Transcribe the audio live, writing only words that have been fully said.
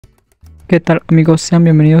¿Qué tal, amigos? Sean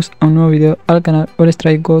bienvenidos a un nuevo video al canal. Hoy les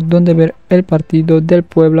traigo donde ver el partido del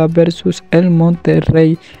Puebla versus el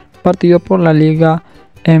Monterrey, partido por la Liga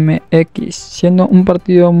MX, siendo un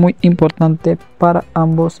partido muy importante para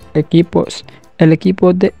ambos equipos. El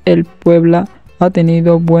equipo de el Puebla ha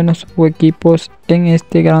tenido buenos equipos en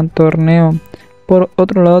este gran torneo. Por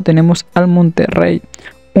otro lado tenemos al Monterrey,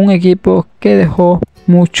 un equipo que dejó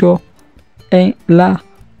mucho en la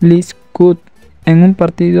League Cup, en un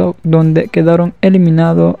partido donde quedaron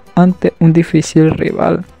eliminados ante un difícil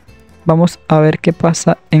rival. Vamos a ver qué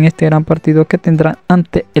pasa en este gran partido que tendrán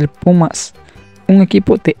ante el Pumas, un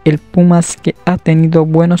equipo de el Pumas que ha tenido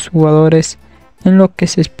buenos jugadores, en lo que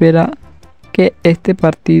se espera que este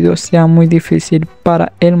partido sea muy difícil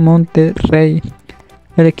para el Monterrey.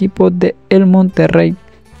 El equipo de el Monterrey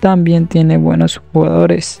también tiene buenos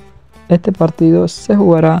jugadores. Este partido se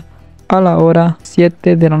jugará a la hora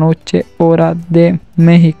 7 de la noche, hora de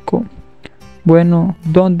México. Bueno,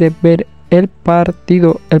 donde ver el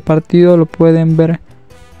partido lo pueden ver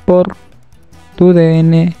por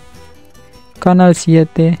TUDN, Canal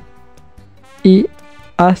 7. Y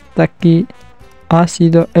hasta aquí ha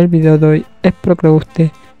sido el video de hoy. Espero que les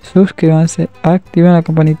guste. Suscríbanse, activen la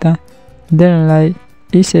campanita, denle like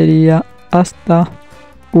y sería hasta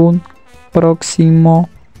un próximo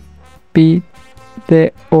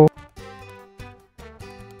video.